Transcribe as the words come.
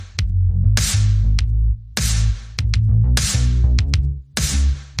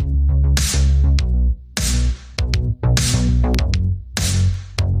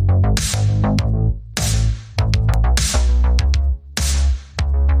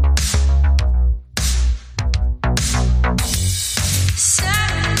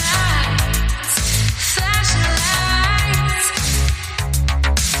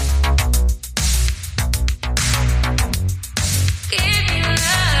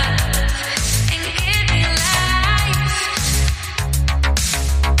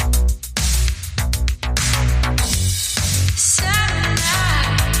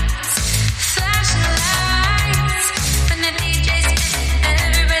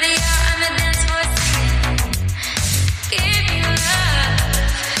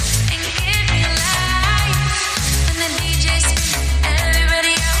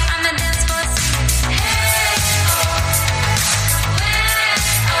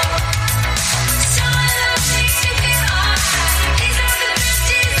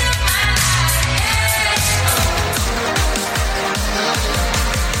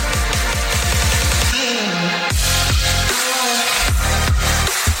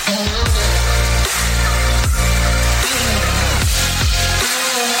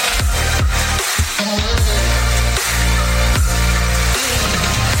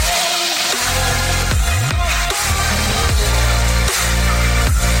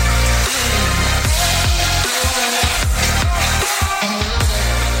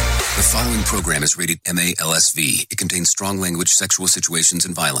program is rated MA-LSV. It contains strong language, sexual situations,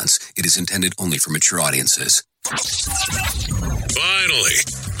 and violence. It is intended only for mature audiences. Finally,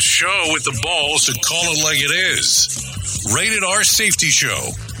 show with the balls to call it like it is. Rated R Safety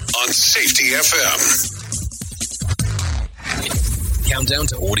Show on Safety FM. Countdown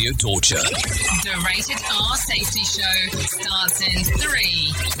to audio torture. The Rated R Safety Show starts in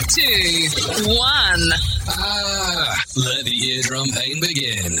 3, 2, 1. Let the eardrum pain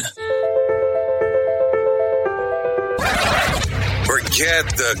begin. Forget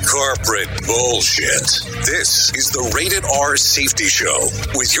the corporate bullshit. This is the Rated R Safety Show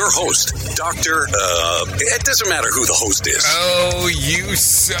with your host, it doesn't matter who the host is. Oh, you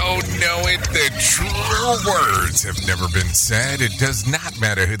so know it. The truer words have never been said. It does not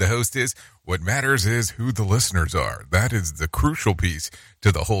matter who the host is. What matters is who the listeners are. That is the crucial piece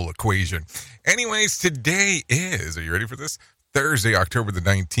to the whole equation. Anyways, today is, are you ready for this? Thursday, October the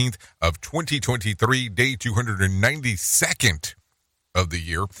 19th of 2023, day 292nd of the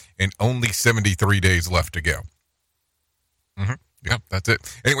year, and only 73 days left to go. Yep, that's it.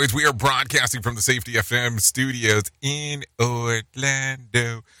 Anyways, we are broadcasting from the Safety FM studios in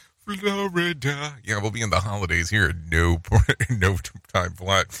Orlando, Florida. Yeah, we'll be in the holidays here. No time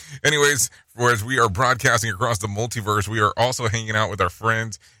flat. Anyways, whereas we are broadcasting across the multiverse, we are also hanging out with our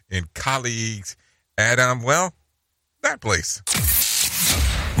friends and colleagues at, that place.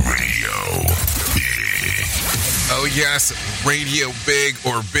 Radio Big. Oh, yes, Radio Big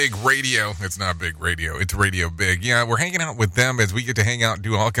or Big Radio. It's not Big Radio. It's Radio Big. Yeah, we're hanging out with them as we get to hang out and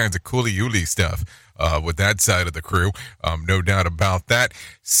do all kinds of coolly-ooly stuff with that side of the crew. No doubt about that.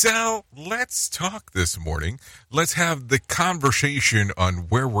 So let's talk this morning. Let's have the conversation on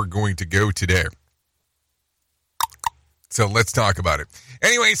where we're going to go today. So let's talk about it.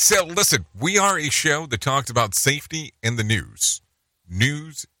 Anyway, so listen, we are a show that talks about safety and the news.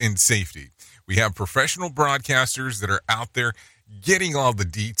 News and safety. We have professional broadcasters that are out there getting all the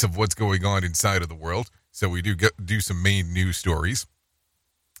deets of what's going on inside of the world. So we do some main news stories.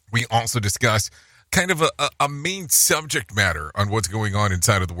 We also discuss kind of a main subject matter on what's going on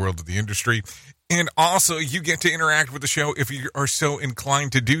inside of the world of the industry. And also you get to interact with the show if you are so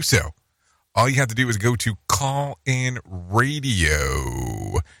inclined to do so. All you have to do is go to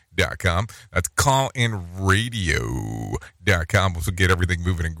callinradio.com. That's callinradio.com. We'll get everything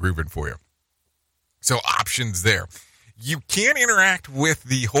moving and grooving for you. So options there. You can interact with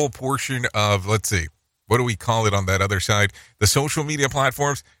the whole portion of, let's see, what do we call it on that other side? The social media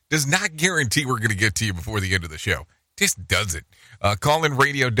platforms does not guarantee we're going to get to you before the end of the show. Just doesn't. Call-in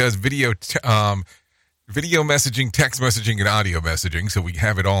radio does video messaging, text messaging, and audio messaging. So we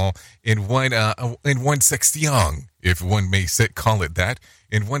have it all in one section, if one may call it that,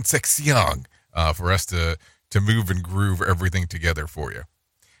 in one section for us to move and groove everything together for you.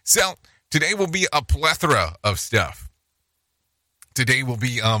 So today will be a plethora of stuff. Today will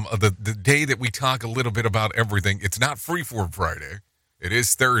be the day that we talk a little bit about everything. It's not Freeform Friday. It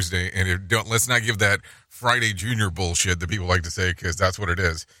is Thursday, and let's not give that Friday Junior bullshit that people like to say, because that's what it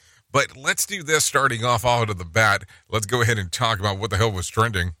is. But let's do this starting off out of the bat. Let's go ahead and talk about what the hell was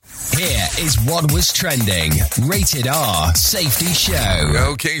trending. Here is what was trending. Rated R Safety Show.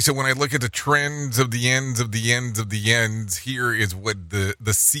 Okay, so when I look at the trends of the ends of the ends of the ends, here is what the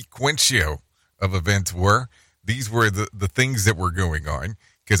sequentio of events were. These were the things that were going on,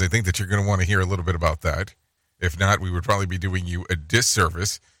 because I think that you're going to want to hear a little bit about that. If not, we would probably be doing you a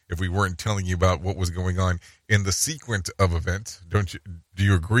disservice if we weren't telling you about what was going on in the sequence of events. Do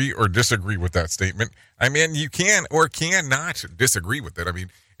you agree or disagree with that statement? I mean, you can or cannot disagree with it. I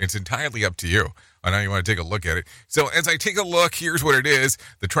mean, it's entirely up to you on how you want to take a look at it. So as I take a look, here's what it is.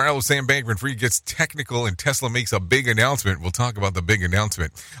 The trial of Sam Bankman-Fried gets technical and Tesla makes a big announcement. We'll talk about the big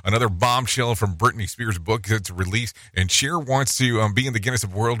announcement. Another bombshell from Britney Spears' book gets released, and Cher wants to be in the Guinness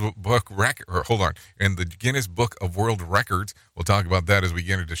Book of World Records. We'll talk about that as we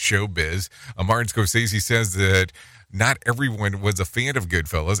get into showbiz. Martin Scorsese says that not everyone was a fan of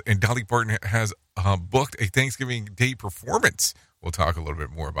Goodfellas, and Dolly Parton has booked a Thanksgiving Day performance. We'll talk a little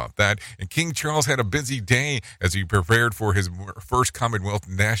bit more about that. And King Charles had a busy day as he prepared for his first Commonwealth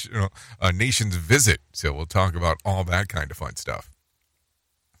nation's visit. So we'll talk about all that kind of fun stuff.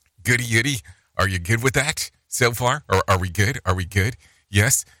 Goody goody. Are you good with that so far? Or are we good? Are we good?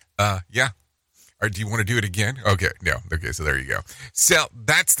 Yes? Yeah. Or do you want to do it again? Okay, no. Okay, so there you go. So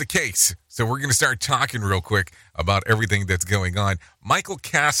that's the case. So we're going to start talking real quick about everything that's going on. Michael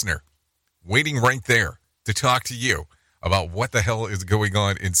Kastner, waiting right there to talk to you about what the hell is going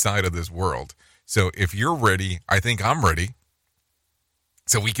on inside of this world. So if you're ready, I think I'm ready.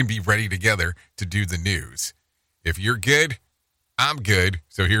 So we can be ready together to do the news. If you're good, I'm good,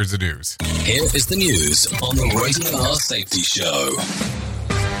 so here's the news. Here is the news on the Rated R Safety Show.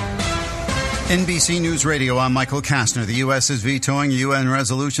 NBC News Radio, I'm Michael Kastner. The U.S. is vetoing a UN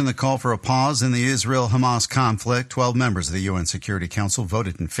resolution that called for a pause in the Israel-Hamas conflict. 12 members of the UN Security Council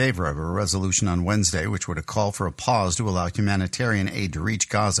voted in favor of a resolution on Wednesday, which would call for a pause to allow humanitarian aid to reach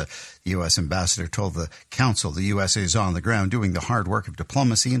Gaza. The U.S. ambassador told the Council the U.S. is on the ground doing the hard work of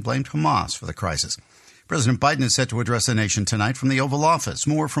diplomacy and blamed Hamas for the crisis. President Biden is set to address the nation tonight from the Oval Office.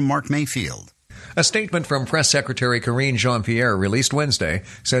 More from Mark Mayfield. A statement from Press Secretary Karine Jean-Pierre released Wednesday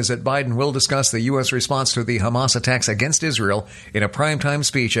says that Biden will discuss the U.S. response to the Hamas attacks against Israel in a primetime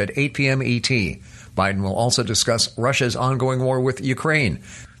speech at 8 p.m. ET. Biden will also discuss Russia's ongoing war with Ukraine.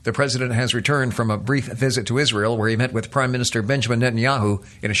 The president has returned from a brief visit to Israel where he met with Prime Minister Benjamin Netanyahu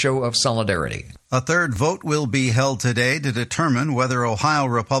in a show of solidarity. A third vote will be held today to determine whether Ohio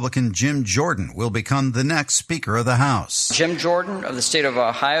Republican Jim Jordan will become the next Speaker of the House. Jim Jordan of the state of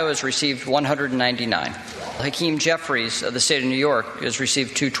Ohio has received 199. Hakeem Jeffries of the state of New York has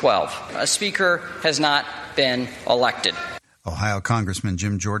received 212. A Speaker has not been elected. Ohio Congressman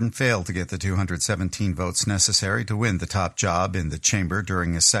Jim Jordan failed to get the 217 votes necessary to win the top job in the chamber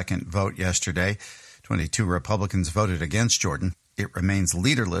during a second vote yesterday. 22 Republicans voted against Jordan. It remains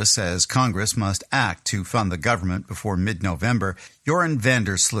leaderless as Congress must act to fund the government before mid-November. Joran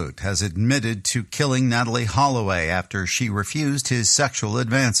Vandersloot has admitted to killing Natalie Holloway after she refused his sexual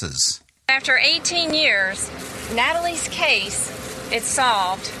advances. After 18 years, Natalie's case is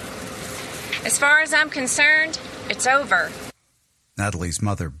solved. As far as I'm concerned, it's over. Natalie's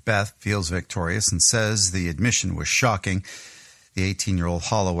mother, Beth, feels victorious and says the admission was shocking. The 18-year-old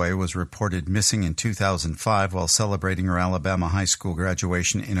Holloway was reported missing in 2005 while celebrating her Alabama high school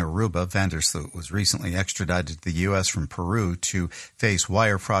graduation in Aruba. Vandersloot was recently extradited to the U.S. from Peru to face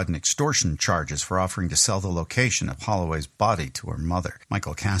wire fraud and extortion charges for offering to sell the location of Holloway's body to her mother.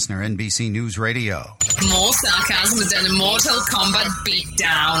 Michael Kastner, NBC News Radio. More sarcasm than a Mortal Kombat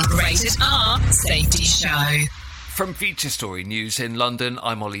beatdown. Rated R Safety Show. From Feature Story News in London,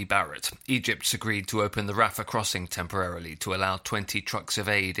 I'm Ollie Barrett. Egypt's agreed to open the Rafah crossing temporarily to allow 20 trucks of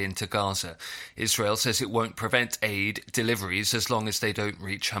aid into Gaza. Israel says it won't prevent aid deliveries as long as they don't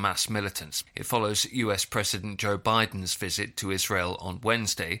reach Hamas militants. It follows US President Joe Biden's visit to Israel on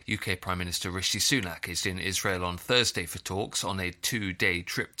Wednesday. UK Prime Minister Rishi Sunak is in Israel on Thursday for talks on a 2-day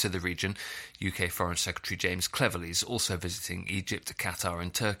trip to the region. UK Foreign Secretary James Cleverly is also visiting Egypt, Qatar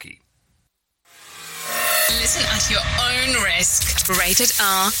and Turkey. Listen at your own risk. Rated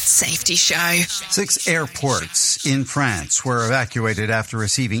R Safety Show. 6 airports in France were evacuated after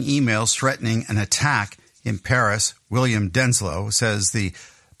receiving emails threatening an attack in Paris. William Denslow says the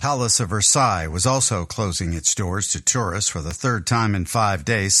Palace of Versailles was also closing its doors to tourists for the third time in 5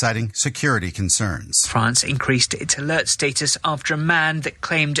 days, citing security concerns. France increased its alert status after a man that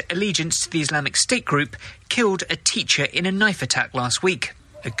claimed allegiance to the Islamic State group killed a teacher in a knife attack last week.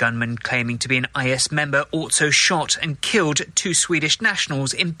 A gunman claiming to be an IS member also shot and killed 2 Swedish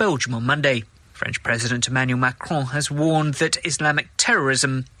nationals in Belgium on Monday. French President Emmanuel Macron has warned that Islamic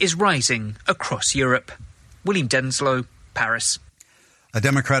terrorism is rising across Europe. William Denslow, Paris. A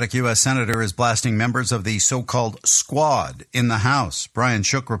Democratic U.S. Senator is blasting members of the so-called squad in the House. Brian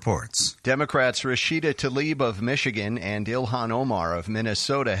Shook reports. Democrats Rashida Tlaib of Michigan and Ilhan Omar of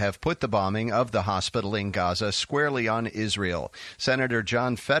Minnesota have put the bombing of the hospital in Gaza squarely on Israel. Senator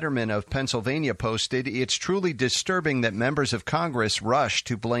John Fetterman of Pennsylvania posted, "It's truly disturbing that members of Congress rush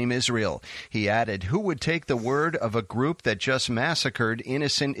to blame Israel." He added, "Who would take the word of a group that just massacred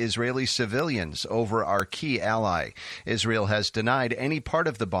innocent Israeli civilians over our key ally?" Israel has denied any part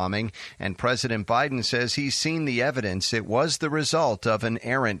of the bombing, and President Biden says he's seen the evidence. It was the result of an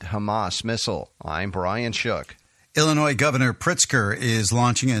errant Hamas missile. I'm Brian Shook. Illinois Governor Pritzker is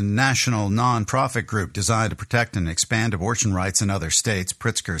launching a national nonprofit group designed to protect and expand abortion rights in other states.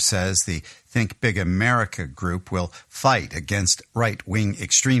 Pritzker says the Think Big America group will fight against right-wing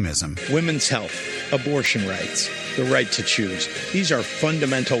extremism. Women's health, abortion rights, the right to choose. These are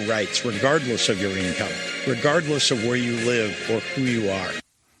fundamental rights regardless of your income, regardless of where you live or who you are.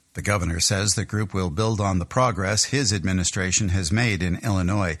 The governor says the group will build on the progress his administration has made in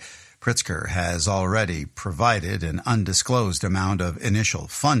Illinois. Pritzker has already provided an undisclosed amount of initial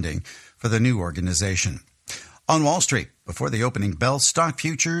funding for the new organization. On Wall Street, before the opening bell, stock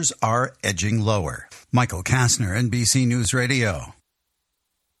futures are edging lower. Michael Kastner, NBC News Radio.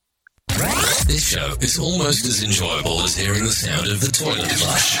 This show is almost as enjoyable as hearing the sound of the toilet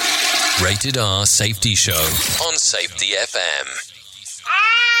flush. Rated R Safety Show on Safety FM.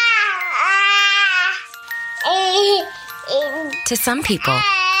 To some people,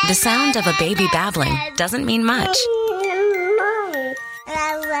 the sound of a baby babbling doesn't mean much.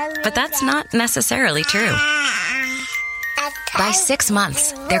 But that's not necessarily true. By 6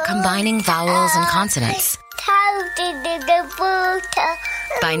 months, they're combining vowels and consonants.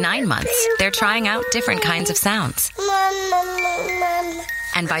 By 9 months, they're trying out different kinds of sounds.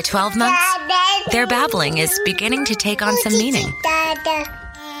 And by 12 months, their babbling is beginning to take on some meaning.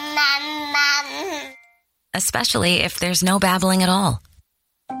 Especially if there's no babbling at all.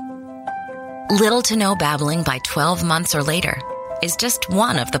 Little to no babbling by 12 months or later is just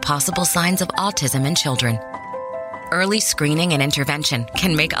one of the possible signs of autism in children. Early screening and intervention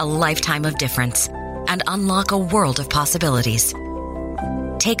can make a lifetime of difference and unlock a world of possibilities.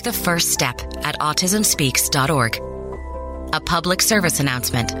 Take the first step at autismspeaks.org. A public service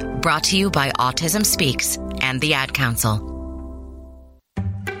announcement brought to you by Autism Speaks and the Ad Council.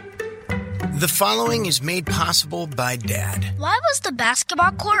 The following is made possible by Dad. Why was the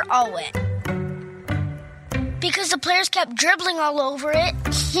basketball court all wet? Because the players kept dribbling all over it.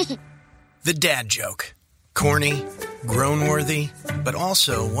 The dad joke. Corny, grown-worthy, but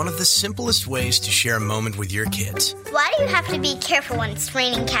also one of the simplest ways to share a moment with your kids. Why do you have to be careful when it's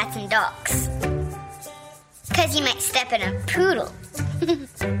raining cats and dogs? Because you might step in a poodle.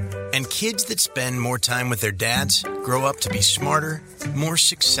 And kids that spend more time with their dads grow up to be smarter, more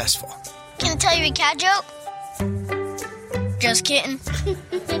successful. Can I tell you a cat joke? Just kidding.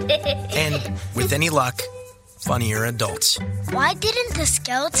 And, with any luck, funnier adults. Why didn't the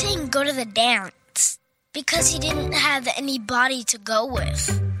skeleton go to the dance? Because he didn't have any body to go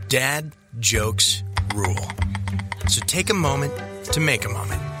with. Dad jokes rule. So take a moment to make a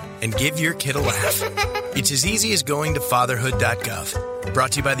moment and give your kid a laugh. It's as easy as going to fatherhood.gov.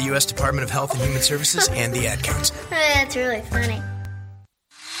 Brought to you by the U.S. Department of Health and Human Services and the Ad Council. That's really funny.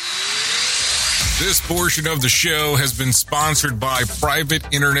 This portion of the show has been sponsored by Private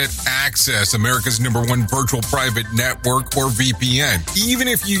Internet Access, America's #1 virtual private network, or VPN. Even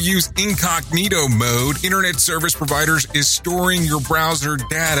if you use incognito mode, internet service providers is storing your browser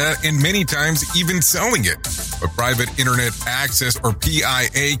data and many times even selling it. But Private Internet Access, or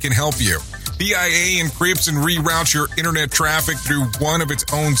PIA, can help you. PIA encrypts and reroutes your internet traffic through one of its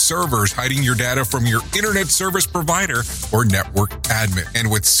own servers, hiding your data from your internet service provider or network admin.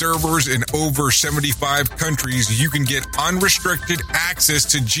 And with servers in over 75 countries, you can get unrestricted access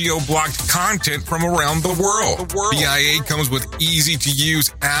to geo-blocked content from around the world. PIA comes with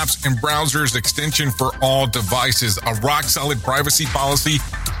easy-to-use apps and browsers extension for all devices, a rock-solid privacy policy,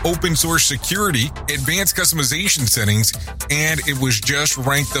 open source security, advanced customization settings, and it was just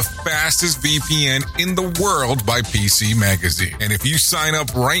ranked the fastest VPN in the world by PC Magazine. And if you sign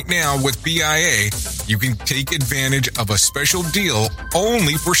up right now with PIA, you can take advantage of a special deal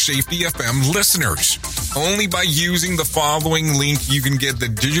only for Safety FM listeners. Only by using the following link, you can get the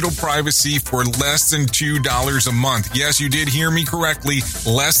digital privacy for less than $2 a month. Yes, you did hear me correctly.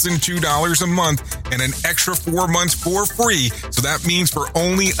 Less than $2 a month and an extra 4 months for free. So that means for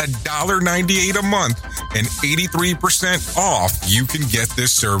only $1.98 a month and 83% off, you can get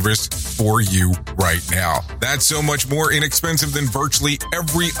this service for you right now. That's so much more inexpensive than virtually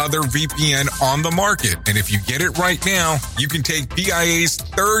every other VPN on the market. And if you get it right now, you can take PIA's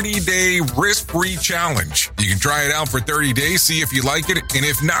 30-day risk-free challenge. You can try it out for 30 days, see if you like it, and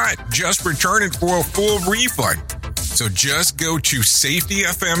if not, just return it for a full refund. So just go to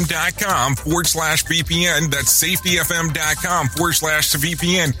safetyfm.com/VPN. That's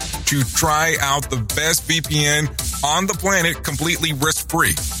safetyfm.com/VPN to try out the best VPN on the planet completely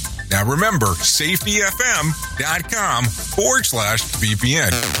risk-free. Now remember,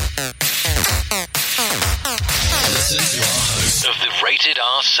 safetyfm.com/VPN. Listen to our host of the Rated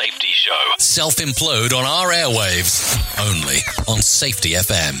R Safety Show. Self-implode on our airwaves. Only on Safety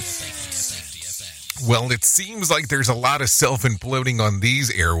FM. Well, it seems like there's a lot of self-imploding on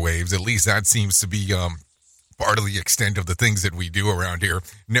these airwaves. At least that seems to be part of the extent of the things that we do around here.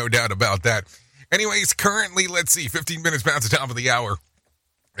 No doubt about that. Anyways, currently, 15 minutes past the top of the hour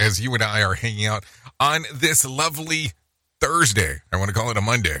as you and I are hanging out on this lovely Thursday. I want to call it a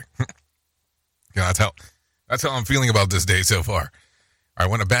Monday. Yeah, that's how I'm feeling about this day so far. I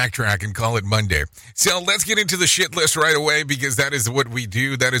want to backtrack and call it Monday. So let's get into the shit list right away, because that is what we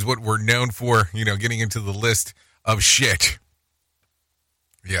do. That is what we're known for, getting into the list of shit.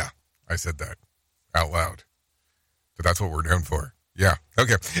 Yeah, I said that out loud. So that's what we're known for. Yeah,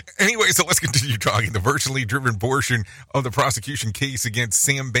 okay. Anyway, so let's continue talking. The virtually driven portion of the prosecution case against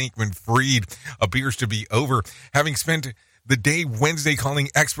Sam Bankman-Fried appears to be over, having spent the day Wednesday calling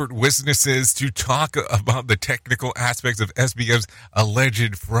expert witnesses to talk about the technical aspects of SBF's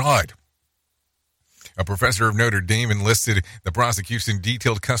alleged fraud. A professor of Notre Dame enlisted the prosecution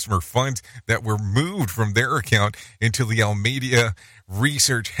detailed customer funds that were moved from their account into the Alameda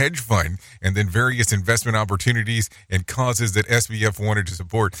research hedge fund, and then various investment opportunities and causes that SBF wanted to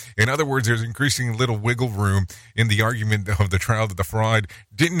support. In other words, there's increasingly little wiggle room in the argument of the trial that the fraud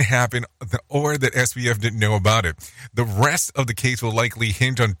didn't happen or that SBF didn't know about it. The rest of the case will likely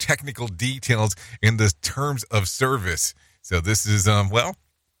hinge on technical details in the terms of service. So this is,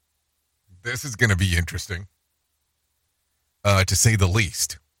 this is going to be interesting, to say the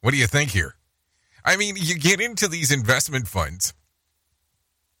least. What do you think here? I mean, you get into these investment funds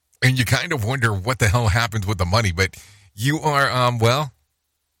and you kind of wonder what the hell happens with the money, but you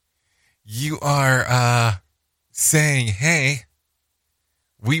are, saying, hey,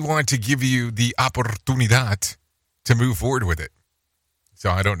 we want to give you the oportunidad to move forward with it.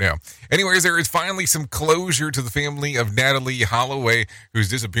 So I don't know. Anyways, there is finally some closure to the family of Natalie Holloway, whose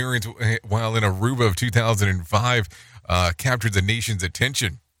disappearance while in Aruba of 2005 captured the nation's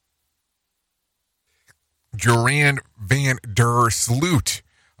attention. Joran van der Sloot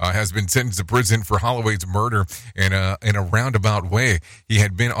has been sentenced to prison for Holloway's murder in a roundabout way. He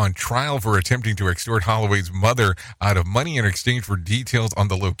had been on trial for attempting to extort Holloway's mother out of money in exchange for details on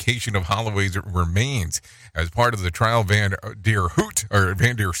the location of Holloway's remains. As part of the trial, Van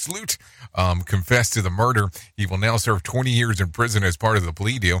der Sloot confessed to the murder. He will now serve 20 years in prison as part of the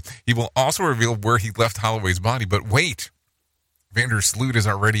plea deal. He will also reveal where he left Holloway's body. But wait, Van der Sloot is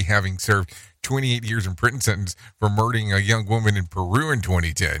already having served 28 years in prison sentence for murdering a young woman in Peru in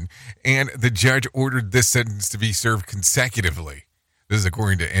 2010, and the judge ordered this sentence to be served consecutively. This is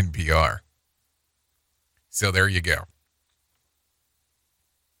according to NPR. So there you go.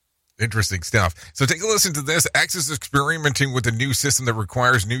 Interesting stuff. So take a listen to this. X is experimenting with a new system that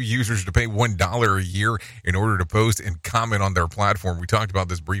requires new users to pay $1 a year in order to post and comment on their platform. We talked about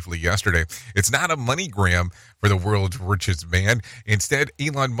this briefly yesterday. It's not a money grab for the world's richest man. Instead,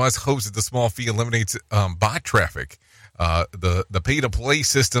 Elon Musk hopes that the small fee eliminates bot traffic. The pay-to-play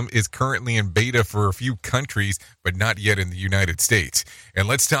system is currently in beta for a few countries, but not yet in the United States. And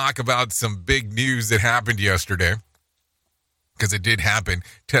let's talk about some big news that happened yesterday. Because it did happen.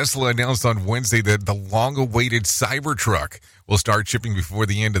 Tesla announced on Wednesday that the long-awaited Cybertruck will start shipping before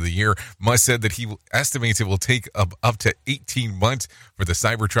the end of the year. Musk said that he estimates it will take up to 18 months for the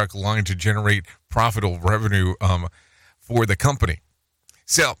Cybertruck line to generate profitable revenue for the company.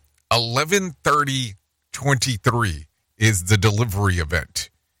 So 11/30/23 is the delivery event,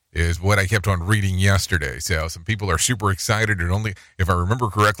 is what I kept on reading yesterday. So some people are super excited. And if I remember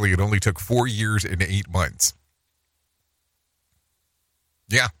correctly, it only took 4 years and 8 months.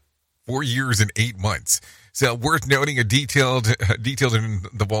 Yeah, 4 years and 8 months. So worth noting, detailed in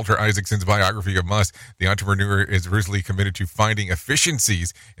the Walter Isaacson's biography of Musk, the entrepreneur is recently committed to finding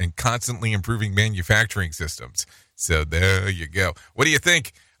efficiencies and constantly improving manufacturing systems. So there you go. What do you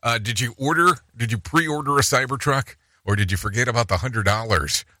think? Did you pre-order a Cybertruck, or did you forget about the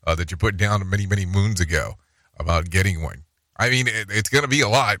 $100 that you put down many, many moons ago about getting one? I mean, it's going to be a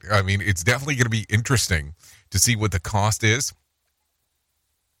lot. I mean, it's definitely going to be interesting to see what the cost is.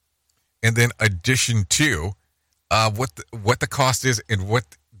 And then addition to what the cost is and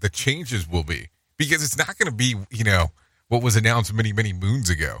what the changes will be. Because it's not going to be, what was announced many, many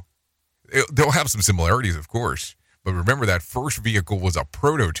moons ago. They'll have some similarities, of course. But remember, that first vehicle was a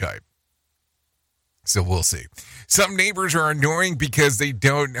prototype. So we'll see. Some neighbors are annoying because they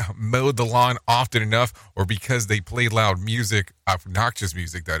don't mow the lawn often enough, or because they play loud music, obnoxious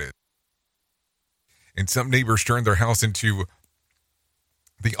music, that is. And some neighbors turn their house into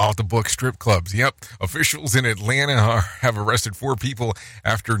the off-the-book strip clubs. Yep. Officials in Atlanta have arrested 4 people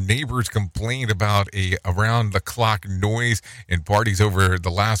after neighbors complained about a around-the-clock noise and parties over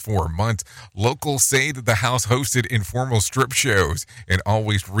the last 4 months. Locals say that the house hosted informal strip shows and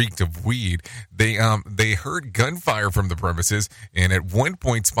always reeked of weed. They heard gunfire from the premises and at one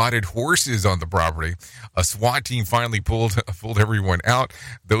point spotted horses on the property. A SWAT team finally pulled everyone out.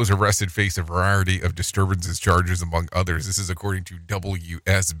 Those arrested face a variety of disturbances charges, among others. This is according to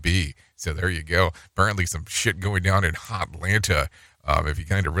WSB. So there you go. Apparently some shit going down in hot Atlanta. If you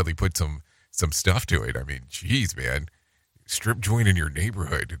kind of really put some stuff to it. I mean, geez, man. Strip joint in your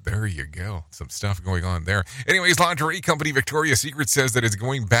neighborhood. There you go. Some stuff going on there. Anyways, lingerie company Victoria's Secret says that it's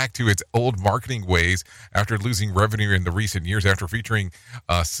going back to its old marketing ways after losing revenue in the recent years, after featuring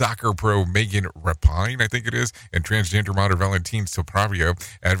soccer pro Megan Rapinoe, I think it is, and transgender model Valentine Sopravio.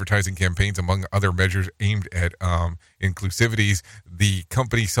 Advertising campaigns, among other measures aimed at inclusivities. The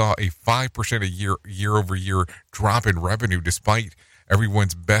company saw a 5% year-over-year drop in revenue despite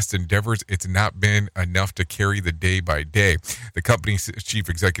everyone's best endeavors. It's not been enough to carry the day by day. The company's chief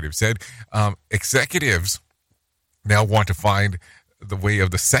executive said, executives now want to find the way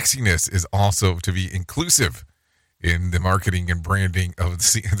of the sexiness is also to be inclusive. in the marketing and branding of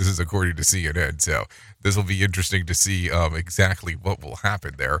this is according to CNN. So this will be interesting to see exactly what will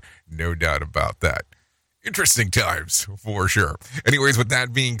happen there. No doubt about that. Interesting times for sure. Anyways, with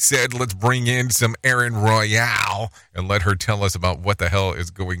that being said, let's bring in some Erin Royale and let her tell us about what the hell is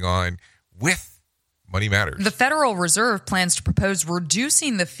going on with Money Matters. The Federal Reserve plans to propose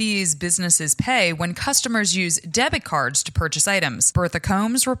reducing the fees businesses pay when customers use debit cards to purchase items. Bertha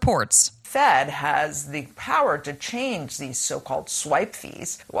Combs reports. Fed has the power to change these so-called swipe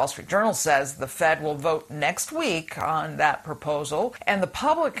fees. The Wall Street Journal says the Fed will vote next week on that proposal, and the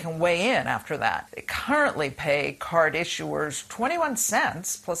public can weigh in after that. They currently pay card issuers 21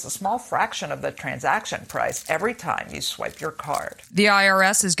 cents plus a small fraction of the transaction price every time you swipe your card. The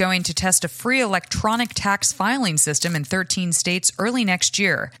IRS is going to test a free electronic tax filing system in 13 states early next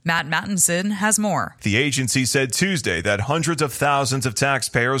year. Matt Mattinson has more. The agency said Tuesday that hundreds of thousands of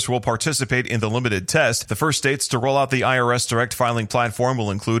taxpayers will participate in the limited test. The first states to roll out the IRS direct filing platform will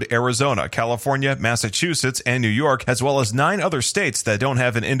include Arizona, California, Massachusetts, and New York, as well as 9 other states that don't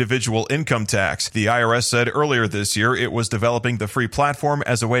have an individual income tax. The IRS said earlier this year it was developing the free platform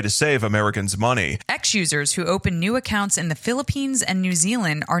as a way to save Americans money. Ex-users who open new accounts in the Philippines and New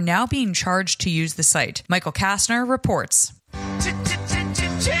Zealand are now being charged to use the site. Michael Kastner reports.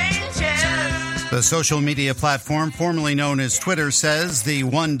 The social media platform, formerly known as Twitter, says the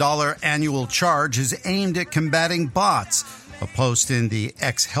 $1 annual charge is aimed at combating bots. A post in the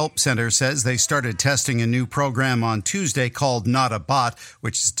X Help Center says they started testing a new program on Tuesday called Not a Bot,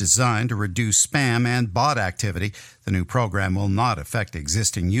 which is designed to reduce spam and bot activity. The new program will not affect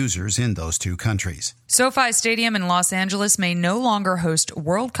existing users in those 2 countries. SoFi Stadium in Los Angeles may no longer host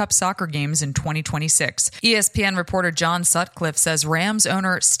World Cup soccer games in 2026. ESPN reporter John Sutcliffe says Rams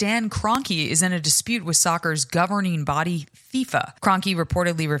owner Stan Kroenke is in a dispute with soccer's governing body, FIFA. Kroenke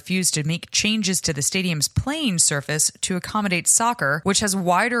reportedly refused to make changes to the stadium's playing surface to accommodate soccer, which has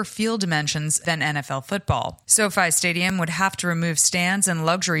wider field dimensions than NFL football. SoFi Stadium would have to remove stands and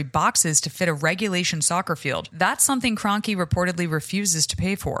luxury boxes to fit a regulation soccer field. That's something Kroenke reportedly refuses to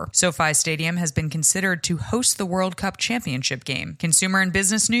pay for. SoFi Stadium has been considered to host the World Cup championship game. Consumer and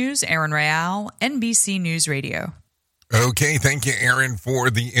business news, Erin Royale, NBC News Radio. Okay, thank you, Erin, for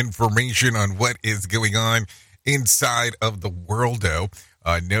the information on what is going on inside of the worldo.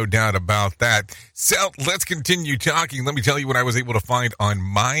 No doubt about that. So let's continue talking. Let me tell you what I was able to find on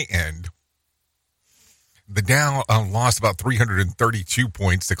my end. The Dow lost about 332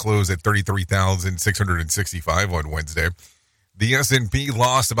 points to close at 33,665 on Wednesday. The S&P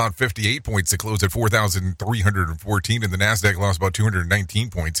lost about 58 points to close at 4,314, and the NASDAQ lost about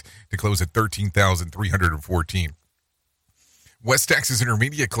 219 points to close at 13,314. West Texas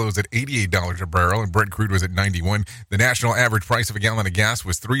Intermediate closed at $88 a barrel, and Brent crude was at 91. The national average price of a gallon of gas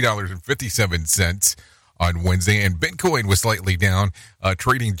was $3.57 on Wednesday, and Bitcoin was slightly down,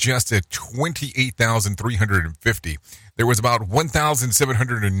 trading just at 28,350. There was about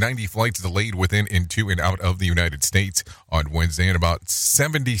 1,790 flights delayed within, into, and out of the United States on Wednesday, and about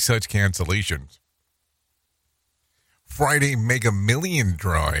 70 such cancellations. Friday Mega Million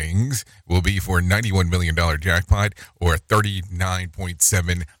drawings will be for a $91 million jackpot or a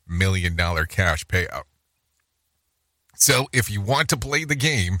 $39.7 million cash payout. So if you want to play the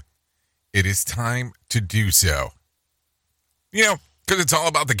game, it is time to do so. You know, because it's all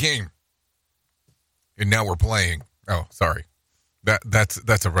about the game. And now we're playing. Oh, sorry.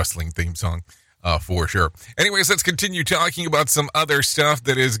 That's a wrestling theme song for sure. Anyways, let's continue talking about some other stuff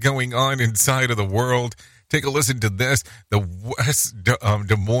that is going on inside of the world. Take a listen to this. The West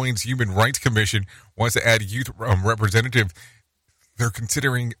Des Moines Human Rights Commission wants to add youth representative. They're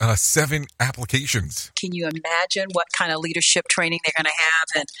considering 7 applications. Can you imagine what kind of leadership training they're going to have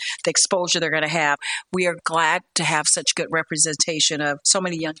and the exposure they're going to have? We are glad to have such good representation of so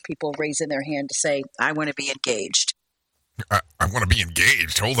many young people raising their hand to say, I want to be engaged. I want to be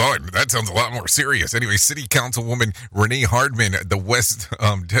engaged. Hold on. That sounds a lot more serious. Anyway, City Councilwoman Renee Hardman, the West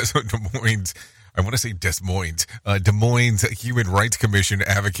Des Moines, I want to say Des Moines, Des Moines Human Rights Commission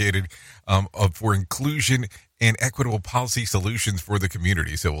advocated for inclusion and equitable policy solutions for the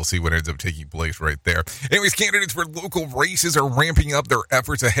community. So we'll see what ends up taking place right there. Anyways, candidates for local races are ramping up their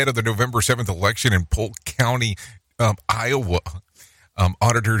efforts ahead of the November 7th election in Polk County, Iowa.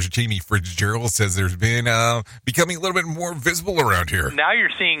 Auditors Jamie Fitzgerald says there's been becoming a little bit more visible around here. Now you're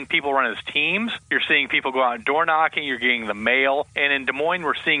seeing people run as teams. You're seeing people go out door knocking. You're getting the mail. And in Des Moines,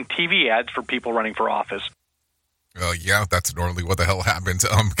 we're seeing TV ads for people running for office. Yeah, that's normally what the hell happens.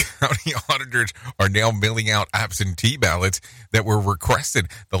 County auditors are now mailing out absentee ballots that were requested.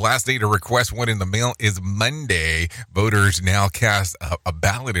 The last day to request one in the mail is Monday. Voters now cast a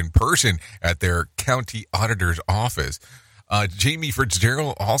ballot in person at their county auditor's office. Jamie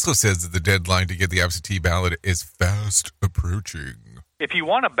Fitzgerald also says that the deadline to get the absentee ballot is fast approaching. If you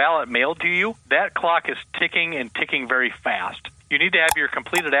want a ballot mailed to you, that clock is ticking and ticking very fast. You need to have your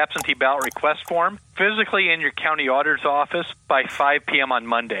completed absentee ballot request form physically in your county auditor's office by 5 p.m. on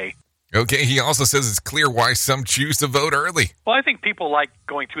Monday. Okay, he also says it's clear why some choose to vote early. Well, I think people like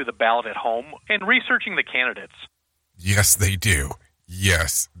going through the ballot at home and researching the candidates. Yes, they do.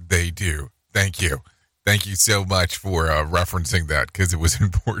 Yes, they do. Thank you. Thank you so much for referencing that, because it was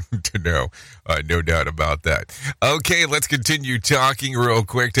important to know. No doubt about that. Okay, let's continue talking real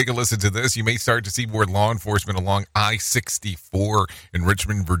quick. Take a listen to this. You may start to see more law enforcement along I-64 in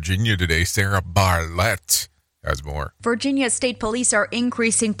Richmond, Virginia today. Sarah Bartlett has more. Virginia State Police are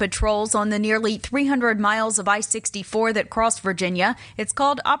increasing patrols on the nearly 300 miles of I-64 that cross Virginia. It's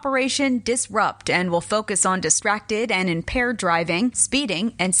called Operation Disrupt and will focus on distracted and impaired driving,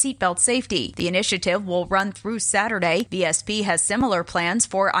 speeding, and seatbelt safety. The initiative will run through Saturday. VSP has similar plans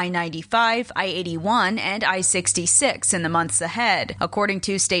for I-95, I-81, and I-66 in the months ahead. According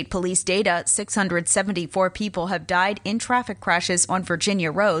to state police data, 674 people have died in traffic crashes on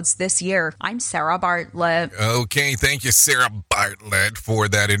Virginia roads this year. I'm Sarah Bartlett. Okay, thank you, Sarah Bartlett, for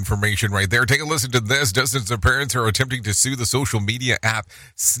that information right there. Take a listen to this. Dozens of parents are attempting to sue the social media app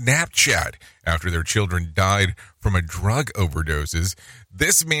Snapchat after their children died from a drug overdoses.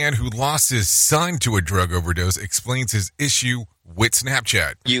 This man who lost his son to a drug overdose explains his issue with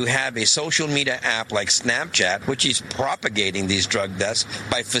Snapchat. You have a social media app like Snapchat, which is propagating these drug deaths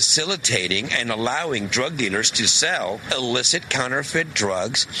by facilitating and allowing drug dealers to sell illicit counterfeit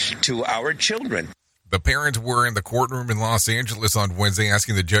drugs to our children. The parents were in the courtroom in Los Angeles on Wednesday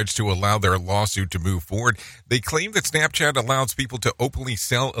asking the judge to allow their lawsuit to move forward. They claim that Snapchat allows people to openly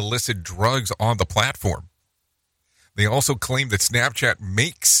sell illicit drugs on the platform. They also claim that Snapchat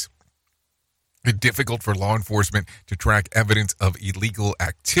makes it difficult for law enforcement to track evidence of illegal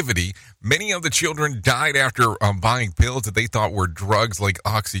activity. Many of the children died after buying pills that they thought were drugs like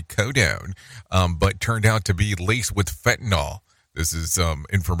oxycodone, but turned out to be laced with fentanyl. This is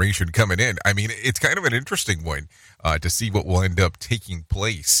information coming in. I mean, it's kind of an interesting one to see what will end up taking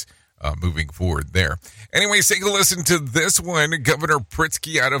place moving forward there. Anyways, take a listen to this one. Governor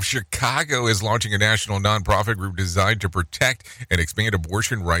Pritzker out of Chicago is launching a national nonprofit group designed to protect and expand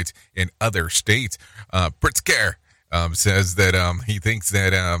abortion rights in other states. Pritzker says that he thinks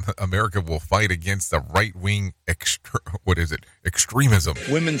that America will fight against the right-wing extremism.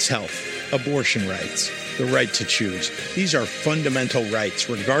 Women's health, abortion rights, the right to choose. These are fundamental rights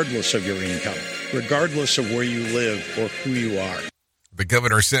regardless of your income, regardless of where you live or who you are. The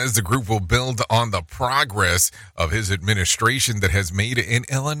governor says the group will build on the progress of his administration that has made in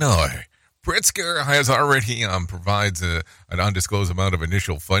Illinois. Pritzker has already provides an undisclosed amount of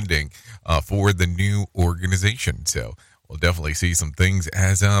initial funding for the new organization. So we'll definitely see some things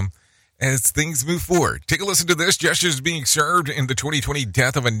as things move forward. Take a listen to this. Justice is being served in the 2020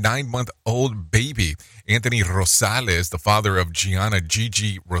 death of a 9-month-old baby. Anthony Rosales, the father of Gianna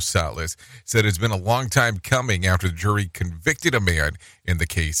Gigi Rosales, said it's been a long time coming after the jury convicted a man in the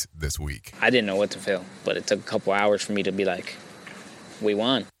case this week. I didn't know what to feel, but it took a couple hours for me to be like, we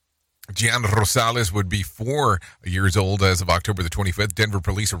won. Gianna Rosales would be 4 years old as of October the 25th. Denver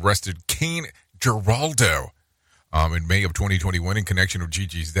police arrested Cain Giraldo in May of 2021 in connection with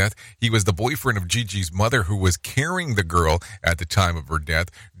Gigi's death. He was the boyfriend of Gigi's mother who was carrying the girl at the time of her death.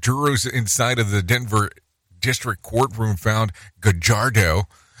 Jurors inside of the Denver District Courtroom found Gajardo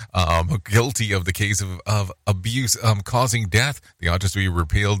guilty of the case of abuse causing death. The autopsy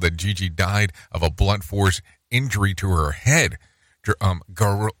revealed that Gigi died of a blunt force injury to her head.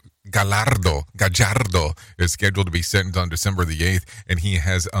 Gajardo is scheduled to be sentenced on December the 8th, and he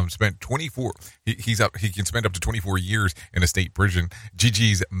has spent 24. He can spend up to 24 years in a state prison.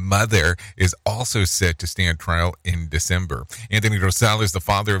 Gigi's mother is also set to stand trial in December. Anthony Rosales, the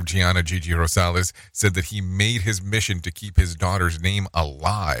father of Gianna Gigi Rosales, said that he made his mission to keep his daughter's name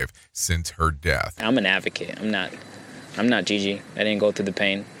alive since her death. I'm an advocate. I'm not Gigi. I didn't go through the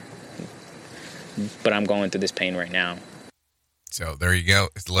pain, but I'm going through this pain right now. So there you go.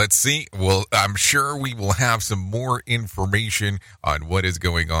 Let's see. Well, I'm sure we will have some more information on what is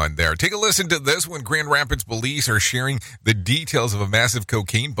going on there. Take a listen to this one. Grand Rapids police are sharing the details of a massive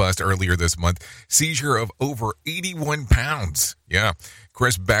cocaine bust earlier this month. Seizure of over 81 pounds. Yeah.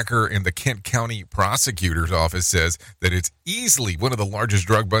 Chris Becker in the Kent County Prosecutor's Office says that it's easily one of the largest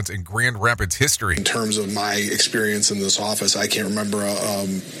drug busts in Grand Rapids history. In terms of my experience in this office, I can't remember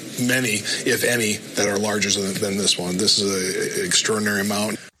many, if any, that are larger than this one. This is an extraordinary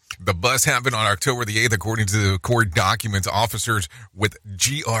amount. The bust happened on October the 8th, according to the court documents. Officers with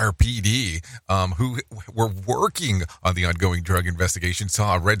GRPD who were working on the ongoing drug investigation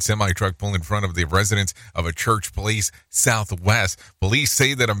saw a red semi-truck pull in front of the residence of a Church Place Southwest. Police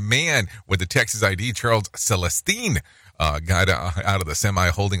say that a man with a Texas ID, Charles Celestine, got out of the semi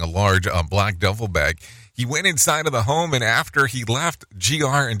holding a large black duffel bag. He went inside of the home, and after he left, GR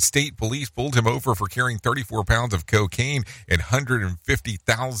and state police pulled him over for carrying 34 pounds of cocaine and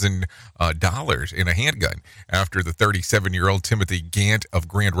 $150,000 in a handgun. After the 37-year-old Timothy Gant of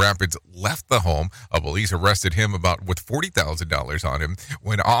Grand Rapids left the home, police arrested him with $40,000 on him.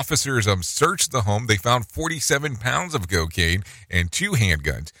 When officers searched the home, they found 47 pounds of cocaine and 2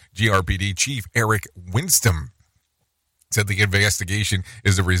 handguns. GRPD Chief Eric Winston said the investigation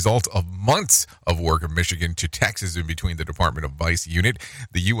is a result of months of work of Michigan to Texas in between the Department of Vice Unit,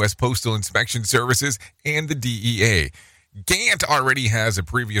 the U.S. Postal Inspection Services, and the DEA. Gant already has a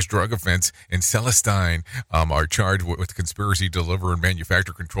previous drug offense, and Celestine are charged with conspiracy to deliver and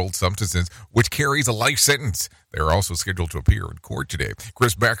manufacture controlled substances, which carries a life sentence. They are also scheduled to appear in court today.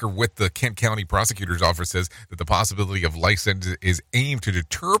 Chris Becker with the Kent County Prosecutor's Office says that the possibility of life sentence is aimed to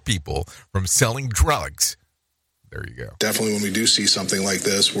deter people from selling drugs. There you go. Definitely when we do see something like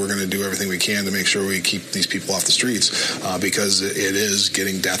this, we're going to do everything we can to make sure we keep these people off the streets because it is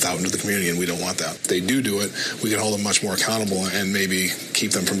getting death out into the community, and we don't want that. If they do it, we can hold them much more accountable and maybe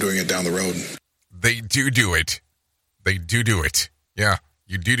keep them from doing it down the road. They do it. They do it. Yeah,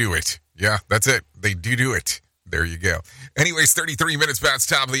 you do it. Yeah, that's it. They do it. There you go. Anyways, 33 minutes past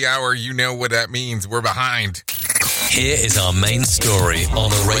top of the hour. You know what that means. We're behind. Here is our main story on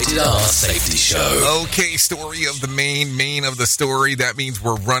the Rated R Safety Show. Okay, story of the main of the story. That means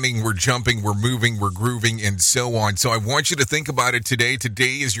we're running, we're jumping, we're moving, we're grooving, and so on. So I want you to think about it today.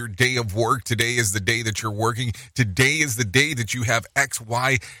 Today is your day of work. Today is the day that you're working. Today is the day that you have X,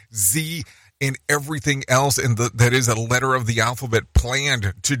 Y, Z, and everything else that is a letter of the alphabet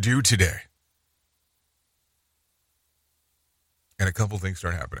planned to do today. And a couple things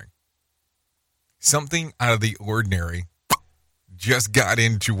start happening. Something out of the ordinary just got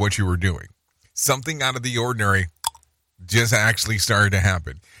into what you were doing. Something out of the ordinary just actually started to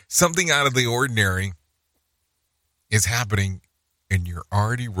happen. Something out of the ordinary is happening, and you're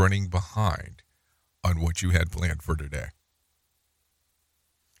already running behind on what you had planned for today.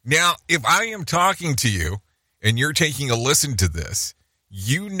 Now, if I am talking to you and you're taking a listen to this,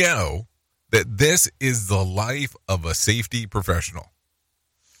 you know that this is the life of a safety professional.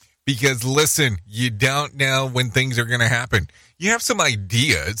 Because listen, you don't know when things are going to happen. You have some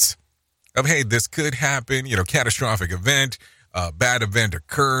ideas of, hey, this could happen, catastrophic event, bad event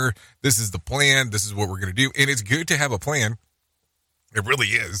occur. This is the plan. This is what we're going to do. And it's good to have a plan. It really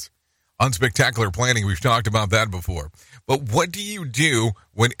is. Unspectacular planning. We've talked about that before. But what do you do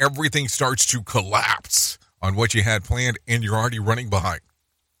when everything starts to collapse on what you had planned and you're already running behind?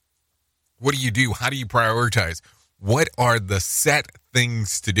 What do you do? How do you prioritize? What are the set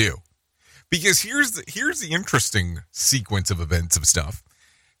things to do? Because here's the interesting sequence of events of stuff.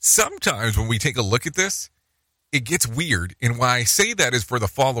 Sometimes when we take a look at this, it gets weird. And why I say that is for the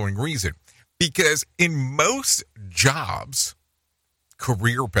following reason. Because in most jobs,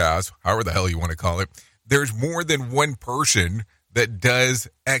 career paths, however the hell you want to call it, there's more than one person that does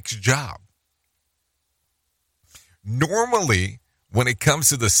X job. Normally, when it comes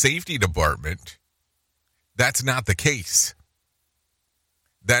to the safety department, that's not the case.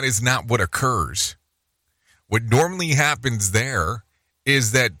 That is not what occurs. What normally happens there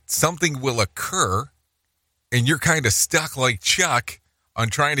is that something will occur and you're kind of stuck like Chuck on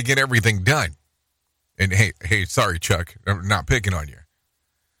trying to get everything done. And hey, sorry, Chuck, I'm not picking on you.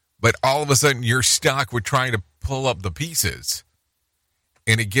 But all of a sudden you're stuck with trying to pull up the pieces.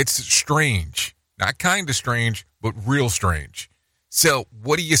 And it gets strange. Not kind of strange, but real strange. So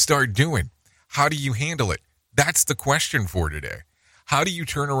what do you start doing? How do you handle it? That's the question for today. How do you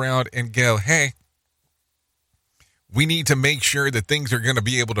turn around and go, hey, we need to make sure that things are going to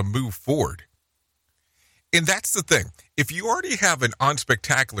be able to move forward? And that's the thing. If you already have an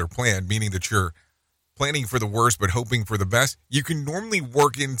unspectacular plan, meaning that you're planning for the worst but hoping for the best, you can normally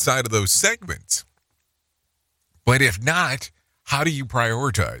work inside of those segments. But if not, how do you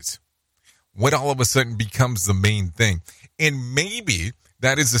prioritize? What all of a sudden becomes the main thing? And maybe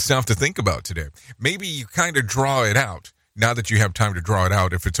that is the stuff to think about today. Maybe you kind of draw it out. Now that you have time to draw it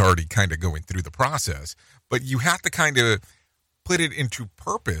out if it's already kind of going through the process. But you have to kind of put it into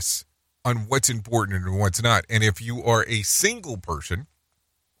purpose on what's important and what's not. And if you are a single person,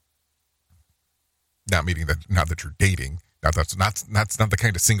 not that you're dating, that's not the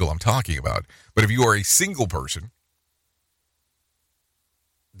kind of single I'm talking about, but if you are a single person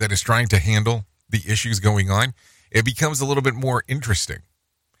that is trying to handle the issues going on, it becomes a little bit more interesting.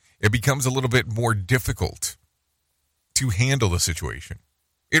 It becomes a little bit more difficult to handle the situation.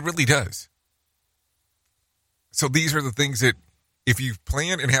 It really does. So these are the things that if you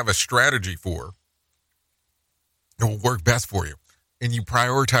plan and have a strategy for, it will work best for you. And you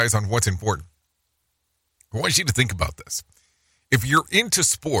prioritize on what's important. I want you to think about this. If you're into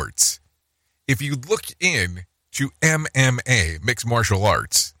sports, if you look in to MMA, mixed martial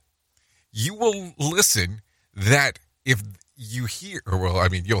arts, you will listen that if you hear,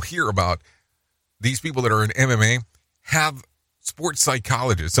 you'll hear about these people that are in MMA have sports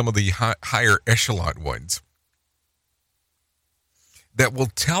psychologists, some of the higher echelon ones, that will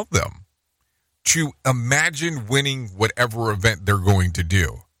tell them to imagine winning whatever event they're going to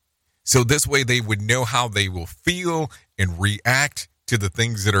do. So this way they would know how they will feel and react to the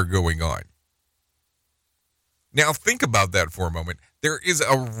things that are going on. Now think about that for a moment. There is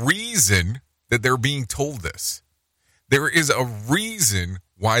a reason that they're being told this. There is a reason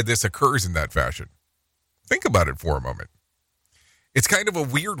why this occurs in that fashion. Think about it for a moment. It's kind of a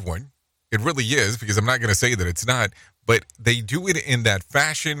weird one. It really is, because I'm not going to say that it's not, but they do it in that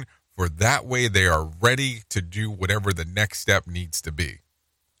fashion for that way they are ready to do whatever the next step needs to be.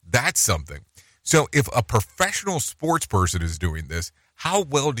 That's something. So if a professional sports person is doing this, how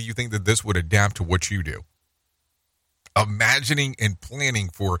well do you think that this would adapt to what you do? Imagining and planning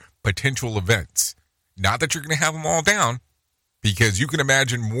for potential events. Not that you're going to have them all down, because you can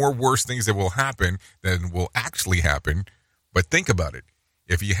imagine more worse things that will happen than will actually happen. But think about it.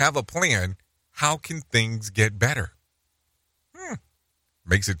 If you have a plan, how can things get better?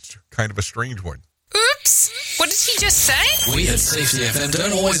 Makes it kind of a strange one. Oops! What did he just say? We at Safety FM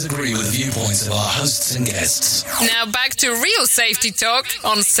don't always agree with the viewpoints of our hosts and guests. Now back to real safety talk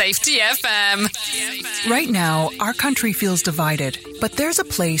on Safety FM. Right now, our country feels divided, but there's a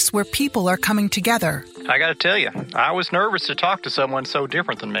place where people are coming together. I gotta tell you, I was nervous to talk to someone so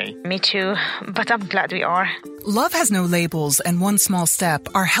different than me. Me too, but I'm glad we are. Love Has No Labels and One Small Step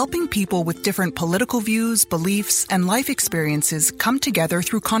are helping people with different political views, beliefs, and life experiences come together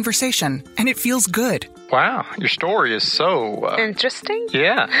through conversation, and it feels good. Wow, your story is so... Interesting?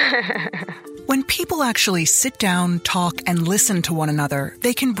 Yeah. When people actually sit down, talk, and listen to one another,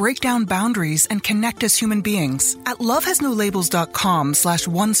 they can break down boundaries and connect as human beings. At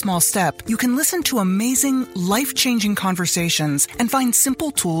lovehasnolabels.com/onesmallstep, you can listen to amazing, life-changing conversations and find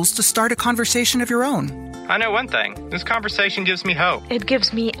simple tools to start a conversation of your own. I know one thing. This conversation gives me hope. It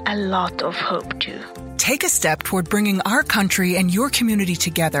gives me a lot of hope, too. Take a step toward bringing our country and your community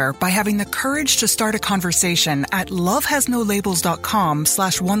together by having the courage to start a conversation at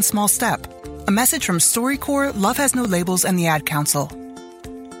lovehasnolabels.com/onesmallstep. A message from StoryCorps, Love Has No Labels, and the Ad Council.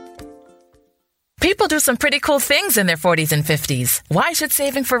 People do some pretty cool things in their 40s and 50s. Why should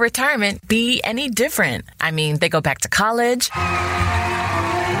saving for retirement be any different? I mean, they go back to college,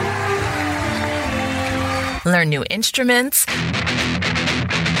 learn new instruments,